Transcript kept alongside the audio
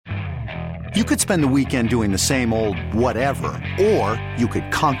You could spend the weekend doing the same old whatever, or you could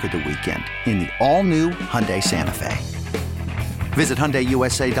conquer the weekend in the all-new Hyundai Santa Fe. Visit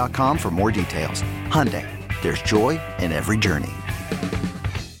HyundaiUSA.com for more details. Hyundai, there's joy in every journey.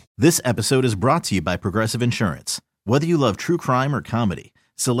 This episode is brought to you by Progressive Insurance. Whether you love true crime or comedy,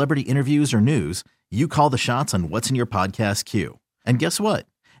 celebrity interviews or news, you call the shots on what's in your podcast queue. And guess what?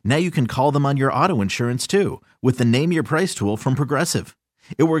 Now you can call them on your auto insurance too with the Name Your Price tool from Progressive.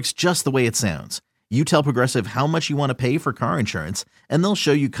 It works just the way it sounds. You tell Progressive how much you want to pay for car insurance, and they'll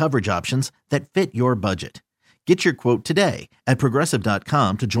show you coverage options that fit your budget. Get your quote today at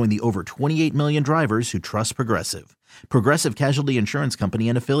Progressive.com to join the over 28 million drivers who trust Progressive. Progressive Casualty Insurance Company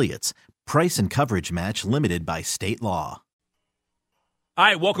and Affiliates. Price and coverage match limited by state law. All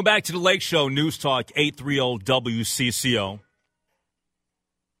right, welcome back to the Lake Show, News Talk 830 WCCO.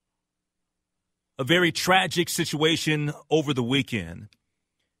 A very tragic situation over the weekend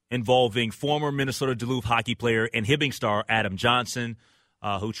involving former Minnesota-Duluth hockey player and Hibbing star Adam Johnson,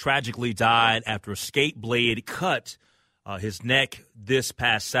 who tragically died after a skate blade cut his neck this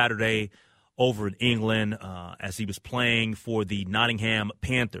past Saturday over in England as he was playing for the Nottingham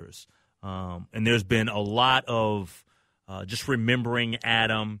Panthers. And there's been a lot of just remembering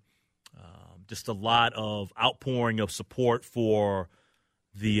Adam, just a lot of outpouring of support for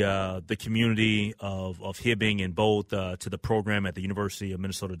the community of Hibbing and both to the program at the University of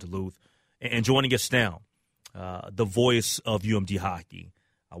Minnesota-Duluth. And joining us now, the voice of UMD hockey.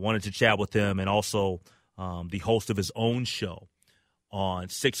 I wanted to chat with him and also the host of his own show on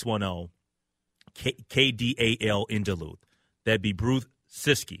 610 KDAL in Duluth. That'd be Bruce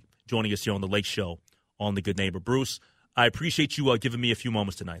Ciskie joining us here on the Lake Show on The Good Neighbor. Bruce, I appreciate you giving me a few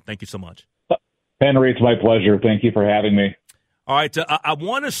moments tonight. Thank you so much. Henry, it's my pleasure. Thank you for having me. All right, I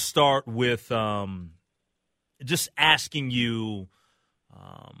want to start with just asking you,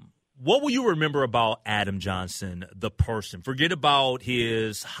 what will you remember about Adam Johnson, the person? Forget about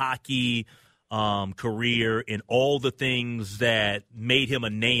his hockey career and all the things that made him a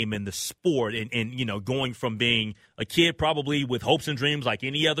name in the sport and you know, going from being a kid probably with hopes and dreams like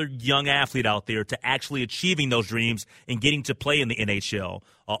any other young athlete out there to actually achieving those dreams and getting to play in the NHL,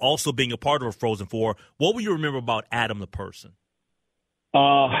 also being a part of a Frozen Four. What will you remember about Adam, the person?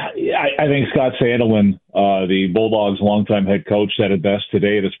 I think Scott Sandelin, the Bulldogs' longtime head coach, said it best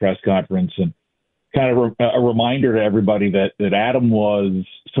today at his press conference, and kind of a reminder to everybody that Adam was.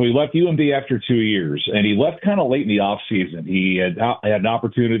 So he left UMD after 2 years, and he left kind of late in the off season. He had an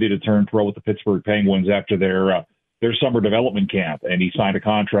opportunity to turn pro with the Pittsburgh Penguins after their summer development camp, and he signed a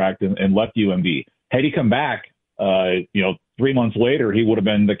contract and left UMD. Had he come back, 3 months later, he would have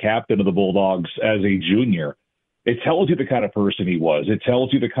been the captain of the Bulldogs as a junior. It tells you the kind of person he was. It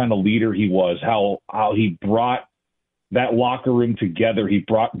tells you the kind of leader he was, how he brought that locker room together. He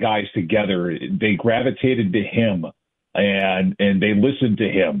brought guys together. They gravitated to him, and they listened to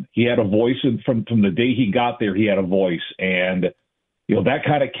him. He had a voice from the day he got there. He had a voice, and that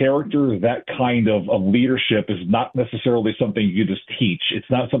kind of character, that kind of leadership is not necessarily something you just teach. It's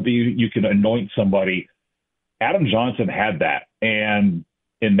not something you can anoint somebody. Adam Johnson had that, and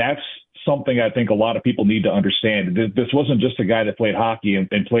that's something I think a lot of people need to understand. This wasn't just a guy that played hockey and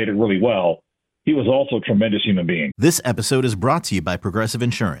played it really well. He was also a tremendous human being. This episode is brought to you by Progressive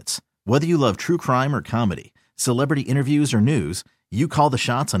Insurance. Whether you love true crime or comedy, celebrity interviews or news, you call the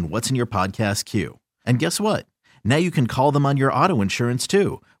shots on what's in your podcast queue. And guess what? Now you can call them on your auto insurance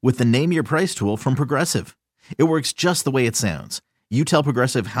too with the Name Your Price tool from Progressive. It works just the way it sounds. You tell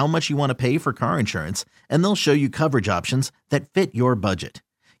Progressive how much you want to pay for car insurance, and they'll show you coverage options that fit your budget.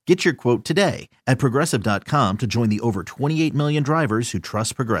 Get your quote today at Progressive.com to join the over 28 million drivers who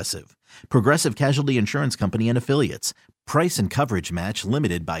trust Progressive. Progressive Casualty Insurance Company and Affiliates. Price and coverage match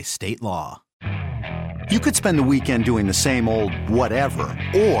limited by state law. You could spend the weekend doing the same old whatever,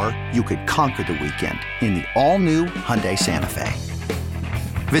 or you could conquer the weekend in the all-new Hyundai Santa Fe.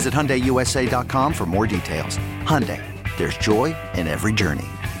 Visit HyundaiUSA.com for more details. Hyundai, there's joy in every journey.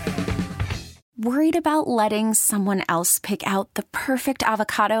 Worried about letting someone else pick out the perfect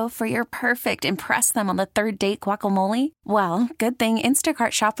avocado for your perfect impress them on the third date guacamole? Well, good thing Instacart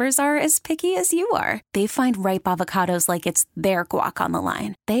shoppers are as picky as you are. They find ripe avocados like it's their guac on the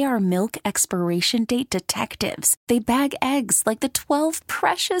line. They are milk expiration date detectives. They bag eggs like the 12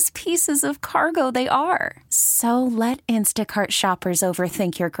 precious pieces of cargo they are. So let Instacart shoppers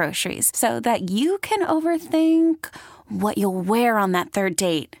overthink your groceries so that you can overthink what you'll wear on that third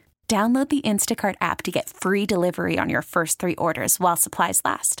date. Download the Instacart app to get free delivery on your first 3 orders while supplies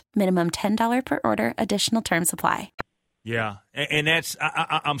last. Minimum $10 per order. Additional terms apply. Yeah, and that's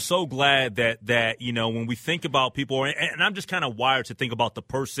I'm so glad that when we think about people, and I'm just kind of wired to think about the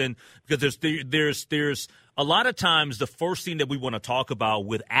person, because there's a lot of times the first thing that we want to talk about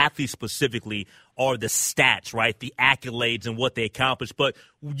with athletes specifically are the stats, right? The accolades and what they accomplish. But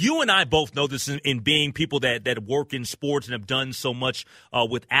you and I both know this in being people that work in sports and have done so much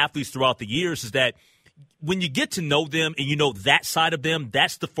with athletes throughout the years, is that when you get to know them and you know that side of them,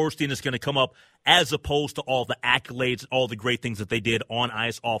 that's the first thing that's going to come up, as opposed to all the accolades, all the great things that they did on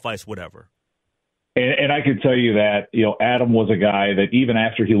ice, off ice, whatever. And I can tell you that, Adam was a guy that even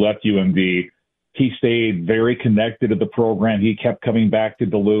after he left UMD, he stayed very connected to the program. He kept coming back to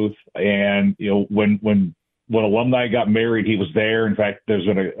Duluth. And, when alumni got married, he was there. In fact, there's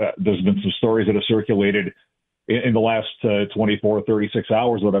been some stories that have circulated in the last 24, 36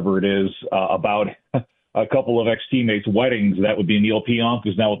 hours, whatever it is, about a couple of ex-teammates' weddings. That would be Neil Pionk,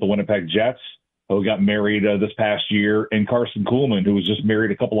 who's now with the Winnipeg Jets, who got married this past year, and Carson Kuhlman, who was just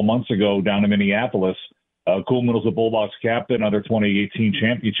married a couple of months ago down in Minneapolis. Kuhlman was the Bulldogs captain on their 2018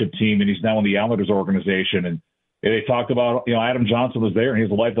 championship team, and he's now in the Islanders organization. And they talked about, Adam Johnson was there, and he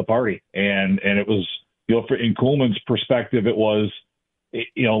was the life of the party. And it was, in Kuhlman's perspective, it was,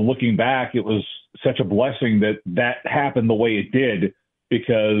 looking back, it was such a blessing that happened the way it did,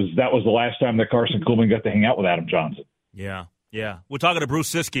 because that was the last time that Carson Kuhlman got to hang out with Adam Johnson. Yeah. Yeah. We're talking to Bruce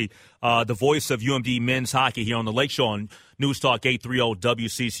Ciskie, the voice of UMD men's hockey here on the Lake Show on News Talk 830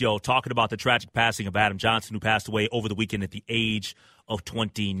 WCCO, talking about the tragic passing of Adam Johnson, who passed away over the weekend at the age of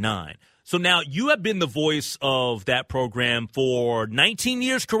 29. So now you have been the voice of that program for 19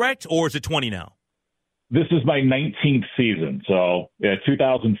 years, correct? Or is it 20 now? This is my 19th season. So,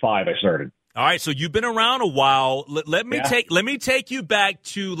 2005 I started. All right, so you've been around a while. Let me take you back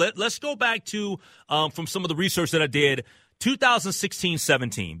to let's go back to from some of the research that I did,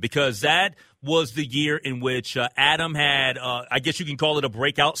 2016-17, because that was the year in which Adam had, I guess you can call it a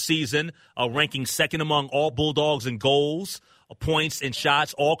breakout season, ranking second among all Bulldogs in goals, points, and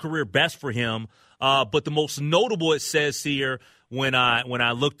shots, all career best for him. But the most notable, it says here, when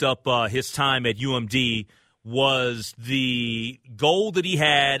I looked up his time at UMD, was the goal that he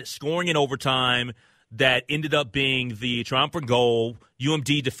had scoring in overtime that ended up being the triumphant goal,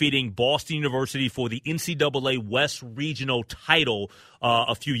 UMD defeating Boston University for the NCAA West Regional title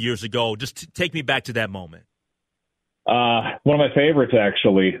a few years ago. Just take me back to that moment. One of my favorites,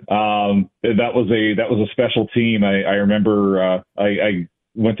 actually. That was a special team. I remember I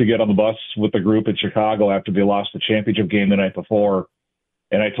went to get on the bus with the group in Chicago after they lost the championship game the night before.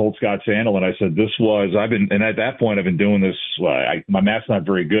 And I told Scott Sandel, and I said, and at that point I've been doing this, my math's not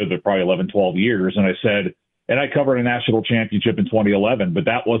very good, but probably 11, 12 years. And I said, and I covered a national championship in 2011, but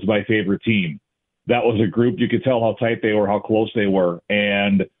that was my favorite team. That was a group, you could tell how tight they were, how close they were,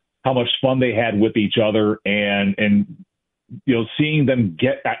 and how much fun they had with each other. And seeing them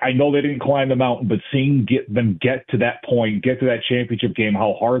I know they didn't climb the mountain, but seeing them get to that point, get to that championship game,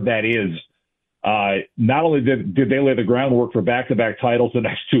 how hard that is. Not only did they lay the groundwork for back-to-back titles the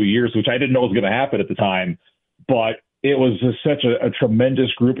next 2 years, which I didn't know was going to happen at the time, but it was just such a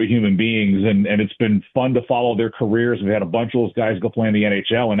tremendous group of human beings, and it's been fun to follow their careers. We had a bunch of those guys go play in the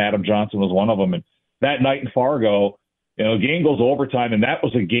NHL, and Adam Johnson was one of them. And that night in Fargo, the game goes overtime, and that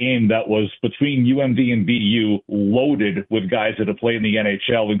was a game that was between UMD and BU, loaded with guys that have played in the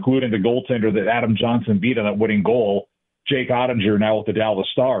NHL, including the goaltender that Adam Johnson beat on that winning goal, Jake Ottinger, now with the Dallas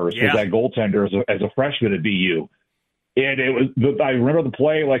Stars, was that goaltender as a freshman at BU. And I remember the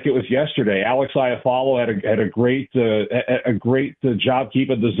play like it was yesterday. Alex Iafallo had a great job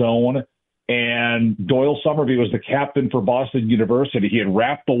keeping the zone, and Doyle Somerville was the captain for Boston University. He had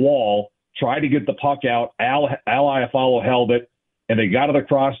wrapped the wall, tried to get the puck out. Al Iafallo held it, and they got it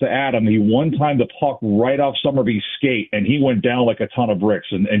across to Adam. He one-timed the puck right off Somerville's skate, and he went down like a ton of bricks.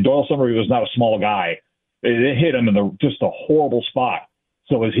 And Doyle Somerville was not a small guy. It hit him in just a horrible spot.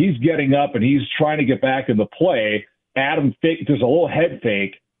 So as he's getting up and he's trying to get back in the play, Adam does a little head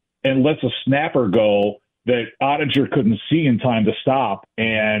fake and lets a snapper go that Ottinger couldn't see in time to stop,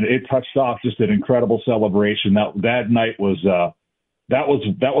 and it touched off just an incredible celebration. That night was that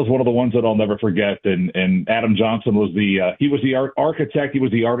was one of the ones that I'll never forget. And Adam Johnson was the architect, he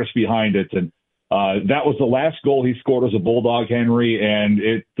was the artist behind it, and that was the last goal he scored as a Bulldog, Henry,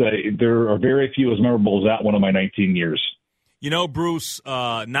 and there are very few as memorable as that one of my 19 years. Bruce,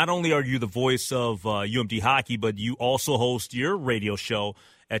 not only are you the voice of UMD hockey, but you also host your radio show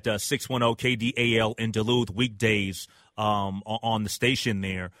at 610 KDAL in Duluth weekdays on the station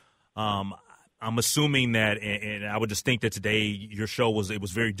there. I'm assuming that, and I would just think that today your show was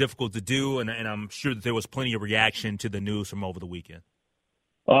very difficult to do, and I'm sure that there was plenty of reaction to the news from over the weekend.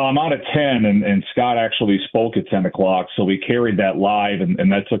 I'm on at 10, and Scott actually spoke at 10 o'clock, so we carried that live,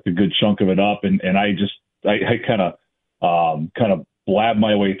 and that took a good chunk of it up, and I kind of blabbed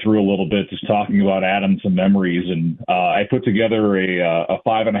my way through a little bit, just talking about Adam, some memories, and I put together a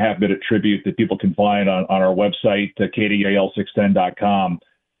 5.5-minute tribute that people can find on our website, KDAL610.com.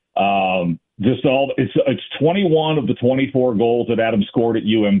 It's 21 of the 24 goals that Adam scored at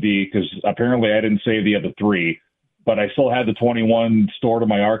UMD, because apparently I didn't save the other 3, but I still had the 21 stored in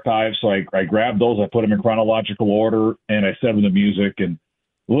my archive, so I grabbed those, I put them in chronological order, and I set them to music, and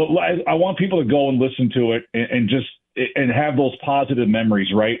I want people to go and listen to it and have those positive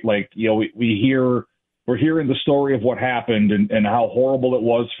memories, right? Like, we're hearing the story of what happened and how horrible it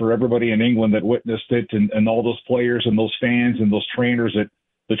was for everybody in England that witnessed it, and all those players and those fans and those trainers that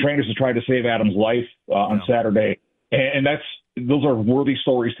tried to save Adam's life on Saturday. And those are worthy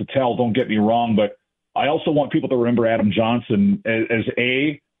stories to tell. Don't get me wrong, but I also want people to remember Adam Johnson as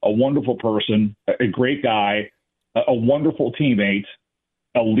a wonderful person, a great guy, a wonderful teammate,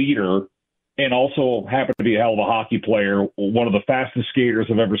 a leader, and also happened to be a hell of a hockey player, one of the fastest skaters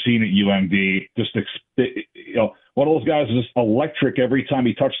I've ever seen at UMD. Just, one of those guys is just electric. Every time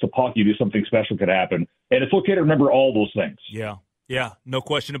he touched the puck, you knew something special could happen. And it's okay to remember all those things. Yeah, no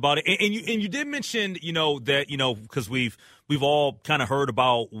question about it. And you did mention, that, because we've all kind of heard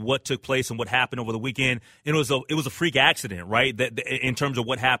about what took place and what happened over the weekend. And it was a freak accident, right? That in terms of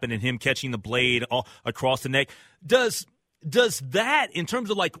what happened and him catching the blade across the neck. Does that, in terms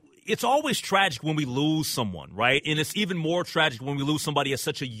of it's always tragic when we lose someone, right? And it's even more tragic when we lose somebody at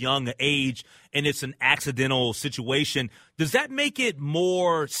such a young age and it's an accidental situation. Does that make it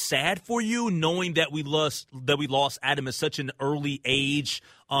more sad for you, knowing that we lost Adam at such an early age,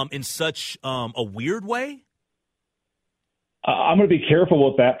 in such a weird way? I'm going to be careful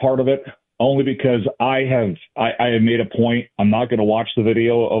with that part of it, only because I have made a point. I'm not going to watch the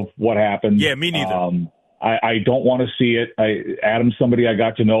video of what happened. Yeah, me neither. I don't want to see it. Adam's somebody I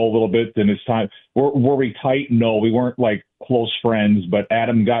got to know a little bit, and it's time. Were we tight? No, we weren't close friends, but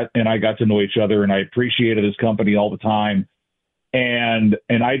Adam and I got to know each other, and I appreciated his company all the time. And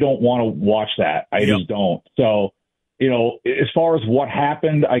I don't want to watch that. I just don't. So, as far as what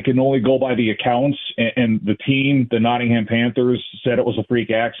happened, I can only go by the accounts, and the team, the Nottingham Panthers, said it was a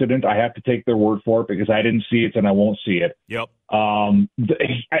freak accident. I have to take their word for it because I didn't see it and I won't see it. Yep. I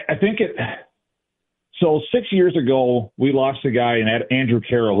think it. So 6 years ago, we lost a guy, Andrew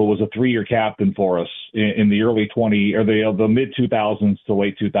Carroll, who was a 3-year captain for us in the early the mid 2000s to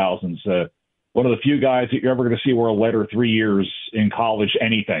late 2000s. One of the few guys that you're ever going to see wear a letter 3 years in college,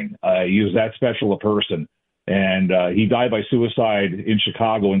 anything. He was that special a person. And he died by suicide in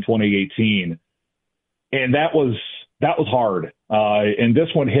Chicago in 2018. And that was hard. And this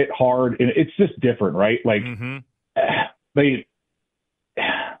one hit hard. And it's just different, right? I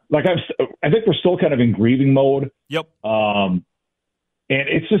think we're still kind of in grieving mode. Yep. And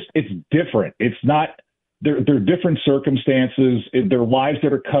it's different. It's not, they're different circumstances. They're lives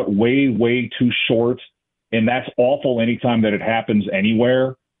that are cut way, way too short. And that's awful anytime that it happens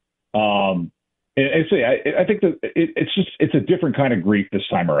anywhere. I think that it's a different kind of grief this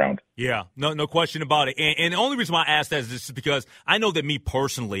time around. Yeah, no question about it. And the only reason why I asked that is just because I know that me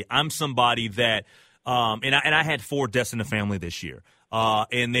personally, I'm somebody that, and I had 4 deaths in the family this year.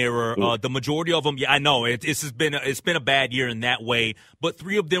 And there were the majority of them. Yeah, I know it's been a bad year in that way. But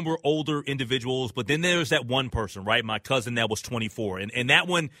 3 of them were older individuals. But then there's that one person, right? My cousin that was 24, and that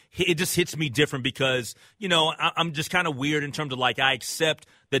one, it just hits me different because I'm just kind of weird in terms of I accept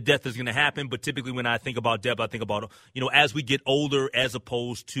that death is going to happen. But typically when I think about death, I think about as we get older as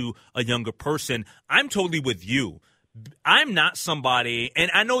opposed to a younger person. I'm totally with you. I'm not somebody, and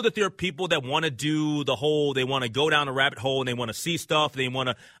I know that there are people that want to do they want to go down a rabbit hole and they want to see stuff.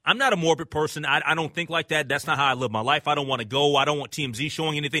 I'm not a morbid person. I don't think like that. That's not how I live my life. I don't want to go. I don't want TMZ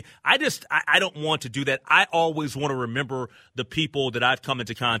showing anything. I don't want to do that. I always want to remember the people that I've come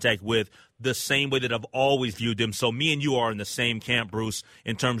into contact with the same way that I've always viewed them. So me and you are in the same camp, Bruce,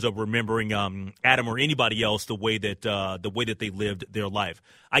 in terms of remembering Adam or anybody else the way that they lived their life.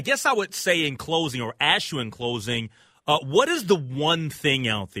 I guess I would say in closing, or ask you in closing, what is the one thing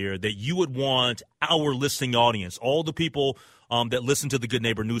out there that you would want our listening audience, all the people that listen to the Good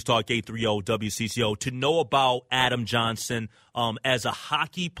Neighbor News Talk 830 WCCO, to know about Adam Johnson as a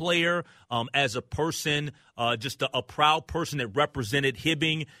hockey player, as a person, just a proud person that represented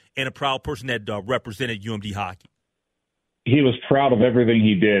Hibbing and a proud person that represented UMD hockey? He was proud of everything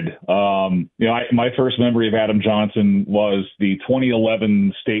he did. My first memory of Adam Johnson was the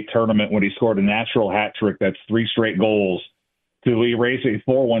 2011 state tournament when he scored a natural hat trick. That's 3 straight goals. to erase a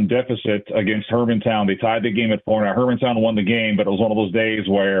 4-1 deficit against Hermantown. They tied the game at 4. Now, Hermantown won the game, but it was one of those days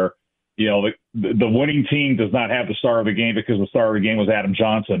where, the winning team does not have the star of the game because the star of the game was Adam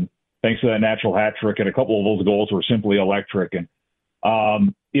Johnson, thanks to that natural hat trick, and a couple of those goals were simply electric. And,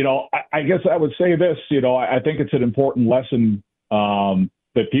 I guess I would say this, I think it's an important lesson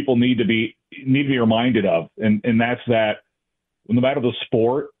that people need to be reminded of, and that's that no matter the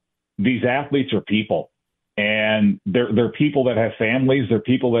sport, these athletes are people, and they're people that have families, they're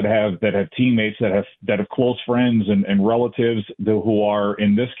people that have teammates, that have close friends and relatives who are,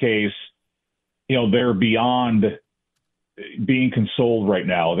 in this case, they're beyond being consoled right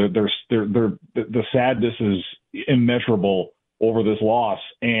now. The sadness is immeasurable over this loss.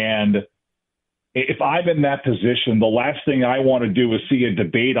 And if I'm in that position, the last thing I want to do is see a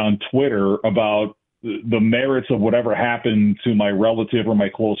debate on Twitter about the merits of whatever happened to my relative or my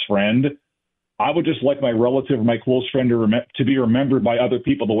close friend. I would just like my relative or my close friend to be remembered by other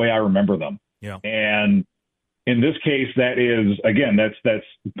people the way I remember them. Yeah. And in this case, that is, again,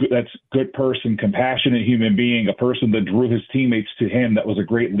 that's good person, compassionate human being, a person that drew his teammates to him, that was a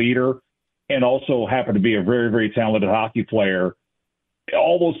great leader, and also happened to be a very, very talented hockey player.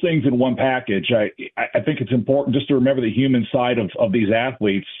 All those things in one package. I think it's important just to remember the human side of these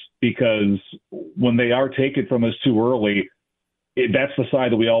athletes, because when they are taken from us too early, that's the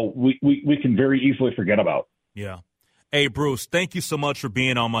side that we can very easily forget about. Yeah. Hey, Bruce, thank you so much for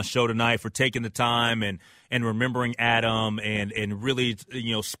being on my show tonight, for taking the time and remembering Adam and really,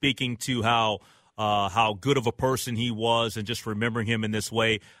 speaking to how good of a person he was, and just remembering him in this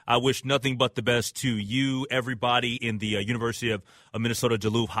way. I wish nothing but the best to you, everybody in the University of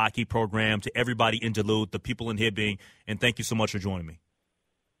Minnesota-Duluth Hockey program, to everybody in Duluth, the people in Hibbing, and thank you so much for joining me.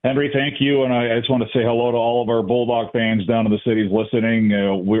 Henry, thank you, and I just want to say hello to all of our Bulldog fans down in the cities listening.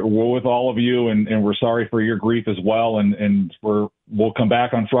 We're with all of you, and we're sorry for your grief as well, and we'll come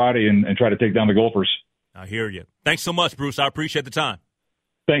back on Friday and try to take down the Gophers. I hear you. Thanks so much, Bruce. I appreciate the time.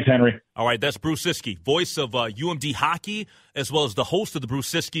 Thanks, Henry. All right, that's Bruce Ciskie, voice of UMD Hockey, as well as the host of the Bruce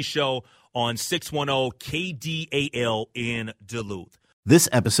Ciskie Show on 610 KDAL in Duluth. This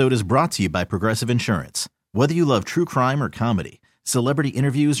episode is brought to you by Progressive Insurance. Whether you love true crime or comedy, celebrity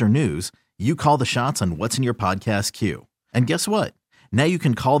interviews or news, you call the shots on what's in your podcast queue. And guess what? Now you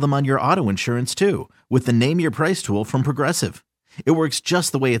can call them on your auto insurance too, with the Name Your Price tool from Progressive. It works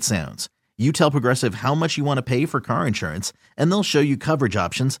just the way it sounds. You tell Progressive how much you want to pay for car insurance, and they'll show you coverage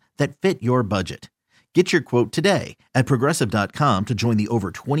options that fit your budget. Get your quote today at Progressive.com to join the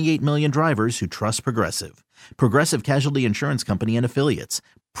over 28 million drivers who trust Progressive. Progressive Casualty Insurance Company and Affiliates.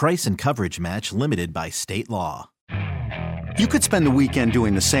 Price and coverage match limited by state law. You could spend the weekend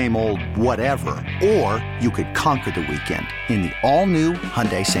doing the same old whatever, or you could conquer the weekend in the all-new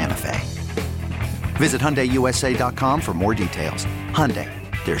Hyundai Santa Fe. Visit HyundaiUSA.com for more details. Hyundai,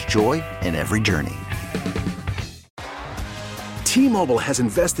 there's joy in every journey. T-Mobile has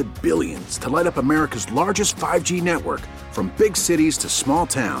invested billions to light up America's largest 5G network, from big cities to small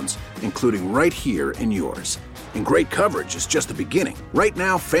towns, including right here in yours. And great coverage is just the beginning. Right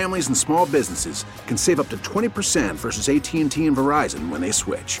now, families and small businesses can save up to 20% versus AT&T and Verizon when they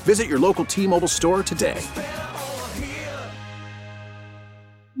switch. Visit your local T-Mobile store today.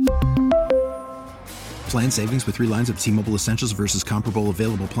 Plan savings with 3 lines of T-Mobile Essentials versus comparable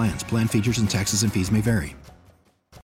available plans. Plan features and taxes and fees may vary.